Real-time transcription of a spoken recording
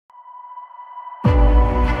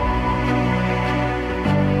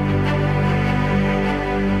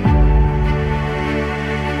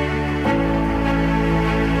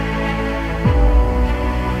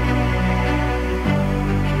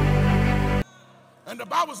And the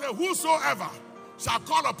Bible says, whosoever shall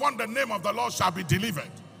call upon the name of the Lord shall be delivered.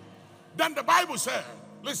 Then the Bible said,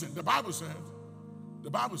 listen, the Bible said,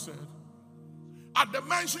 at the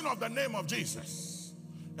mention of the name of Jesus,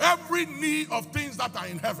 every knee of things that are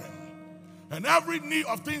in heaven and every knee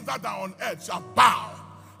of things that are on earth shall bow,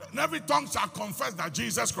 and every tongue shall confess that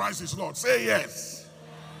Jesus Christ is Lord. Say yes.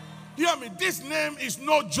 Hear me, this name is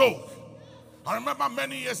no joke. I remember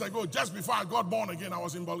many years ago, just before I got born again, I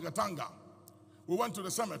was in Bolgatanga. We went to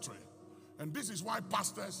the cemetery. And this is why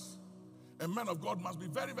pastors and men of God must be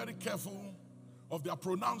very, very careful of their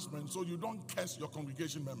pronouncements so you don't curse your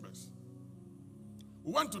congregation members.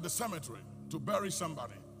 We went to the cemetery to bury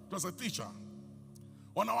somebody. It was a teacher.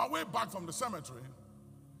 On our way back from the cemetery,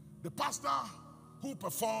 the pastor who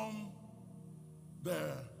performed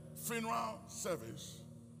the funeral service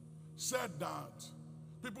said that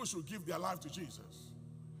people should give their life to Jesus.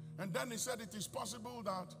 And then he said it is possible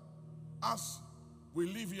that as we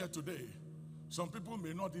live here today, some people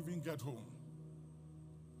may not even get home.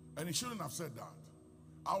 And he shouldn't have said that.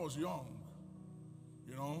 I was young,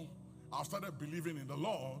 you know. I started believing in the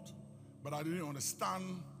Lord, but I didn't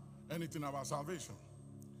understand anything about salvation.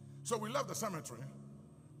 So we left the cemetery.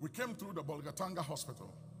 We came through the Bolgatanga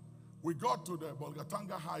Hospital. We got to the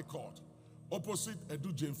Bolgatanga High Court, opposite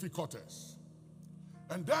Edu Jemfi Quarters.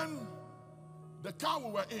 And then the car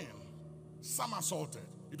we were in somersaulted.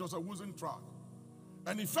 It was a wooden track.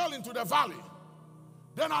 And he fell into the valley.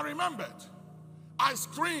 Then I remembered. I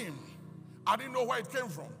screamed. I didn't know where it came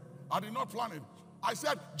from. I did not plan it. I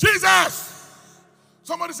said, Jesus!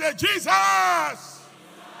 Somebody say, Jesus!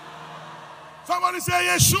 Somebody say,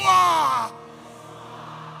 Yeshua!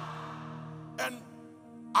 And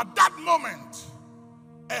at that moment,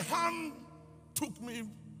 a hand took me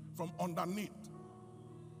from underneath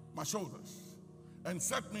my shoulders and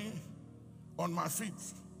set me on my feet.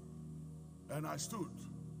 And I stood.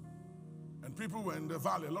 And people were in the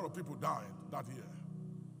valley. A lot of people died that year.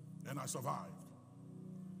 And I survived.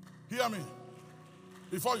 Hear me.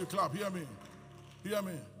 Before you clap, hear me. Hear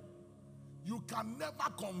me. You can never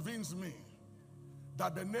convince me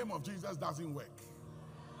that the name of Jesus doesn't work.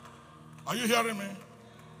 Are you hearing me?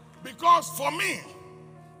 Because for me,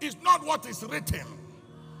 it's not what is written.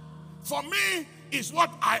 For me, it's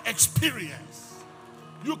what I experience.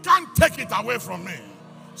 You can't take it away from me.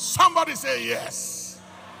 Somebody say yes.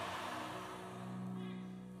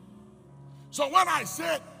 So when I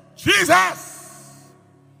say Jesus,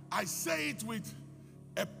 I say it with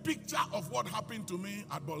a picture of what happened to me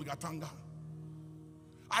at Bolgatanga.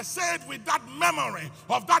 I say it with that memory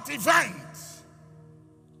of that event.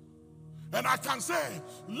 And I can say,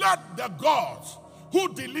 let the God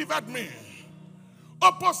who delivered me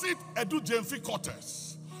opposite Edu Jemfi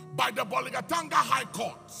Quarters by the Bolgatanga High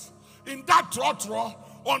Court in that trotro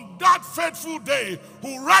on that faithful day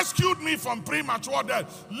who rescued me from premature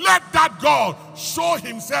death, let that God show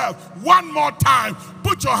himself one more time.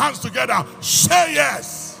 Put your hands together. Say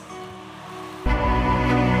yes.